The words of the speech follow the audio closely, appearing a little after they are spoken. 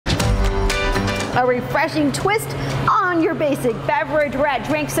a refreshing twist on your basic beverage. We're at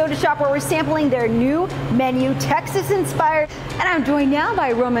Drink Soda Shop where we're sampling their new menu, Texas inspired. And I'm joined now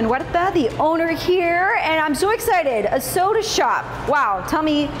by Roman Huerta, the owner here, and I'm so excited. A soda shop. Wow, tell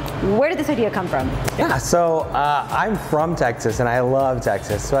me, where did this idea come from? Yeah, so I'm from Texas and I love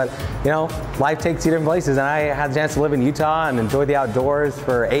Texas, but you know, life takes you different places, and I had the chance to live in Utah and enjoy the outdoors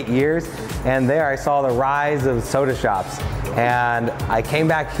for 8 years, and there I saw the rise of soda shops. And I came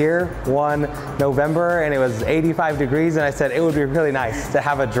back here one November and it was 85 degrees, and I said it would be really nice to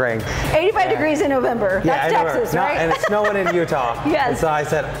have a drink. 85 degrees in November. Yeah, that's Texas, right? And it's snowing in Utah. Yes. And so I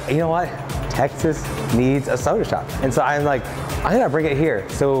said, you know what? Texas needs a soda shop. And so I'm like, I'm gonna bring it here.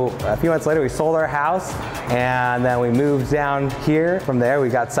 So a few months later, we sold our house and then we moved down here. From there, we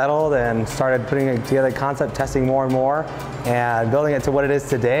got settled and started putting together a concept, testing more and more, and building it to what it is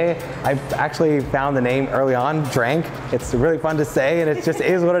today. I actually found the name early on, Drank. It's really fun to say, and it just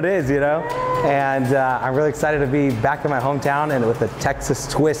is what it is, you know? And I'm really excited to be back in my hometown and with a Texas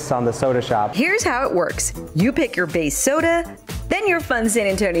twist on the soda shop. Here's how it works. You pick your base soda, then your fun San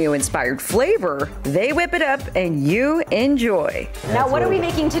Antonio inspired flavor, they whip it up and you enjoy. Now what are we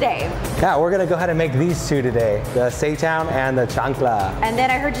making today? Yeah, we're gonna go ahead and make these two today, the Seitan and the Chancla. And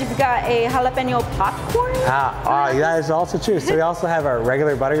then I heard you've got a jalapeno popcorn? That is also true. So we also have our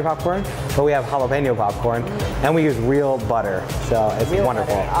regular buttery popcorn, but we have jalapeno popcorn, and we use real butter, so it's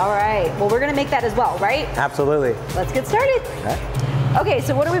wonderful. Butter. All right, well we're gonna make that as well, right? Absolutely. Let's get started. Okay,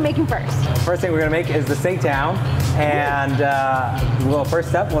 so what are we making first? First thing we're gonna make is the Seitan, and well,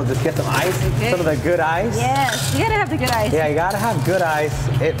 first up, we'll just get some ice, some of the good ice. Yes, you gotta have the good ice. Yeah, you gotta have good ice.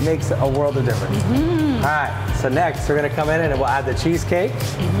 It makes a world of difference. All right, so next we're gonna come in and we'll add the cheesecake,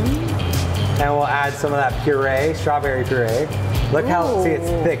 and we'll add some of that puree, strawberry puree. Look how, see, it's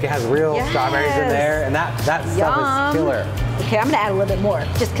thick. It has real strawberries in there, and that stuff is killer. Okay, I'm gonna add a little bit more,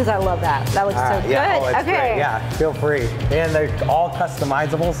 just because I love that. That looks so good. Yeah, it's okay. great. Yeah, feel free. And they're all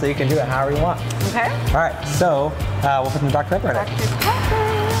customizable, so you can do it however you want. Okay. All right, so we'll put some Dr. Pepper in it. Dr.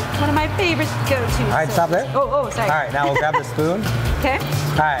 Pepper, one of my favorite go-tos. All right, stop there. Oh, sorry. All right, now we'll grab the spoon. Okay.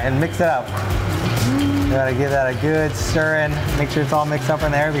 All right, and mix it up. You gotta give that a good stir in. Make sure it's all mixed up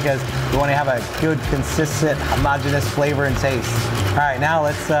in there because we want to have a good, consistent, homogeneous flavor and taste. All right, now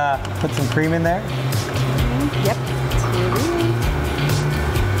let's put some cream in there. Yep.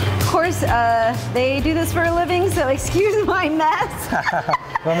 Of course, they do this for a living, so excuse my mess.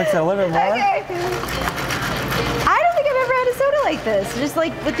 We'll mix it a little bit more. Okay. I don't think I've ever had a soda like this. Just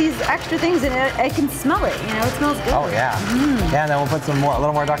like with these extra things in it, I can smell it. You know, it smells good. Oh yeah. Yeah, and then we'll put some more, a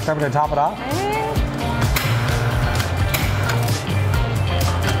little more Dr. Pepper to top it off. Okay.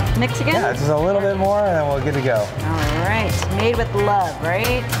 Mix again? Yeah, just a little bit more, and then we're good to go. All right, made with love,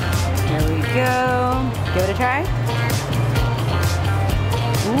 right? There we go. Give it a try.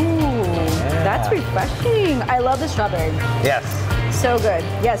 Ooh, that's refreshing. I love the strawberry. Yes. So good.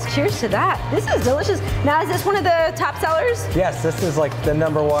 Yes, cheers to that. This is delicious. Now, is this one of the top sellers? Yes, this is like the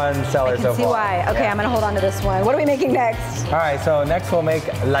 #1 seller so far. I can see why. Okay, I'm gonna hold on to this one. What are we making next? All right, so next we'll make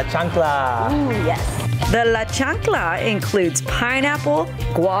La Chancla. Ooh, yes. The La Chancla includes pineapple,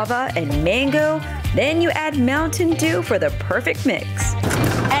 guava, and mango. Then you add Mountain Dew for the perfect mix.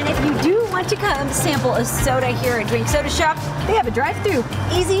 And if you do want to come sample a soda here at Drink Soda Shop, they have a drive-thru,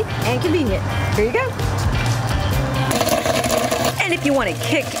 easy and convenient. Here you go. And if you want a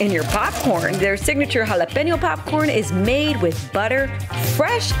kick in your popcorn, their signature jalapeno popcorn is made with butter,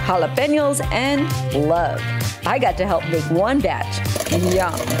 fresh jalapenos, and love. I got to help make one batch.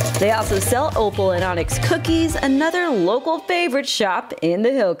 Yum. They also sell Opal and Onyx cookies, another local favorite shop in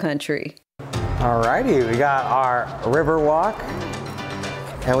the Hill Country. Alrighty, we got our river walk,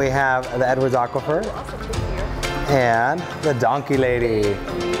 and we have the Edwards Aquifer, and the Donkey Lady.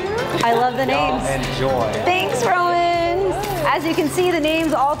 I love the names. Enjoy. Thanks, Rowan. As you can see, the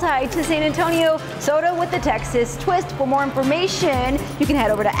names all tied to San Antonio soda with the Texas twist. For more information, you can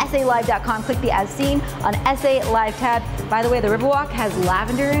head over to SALive.com, click the As Seen on SA Live tab. By the way, the Riverwalk has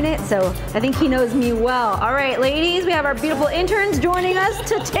lavender in it, so I think he knows me well. All right, ladies, we have our beautiful interns joining us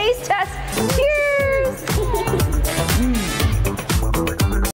to taste test. Cheers!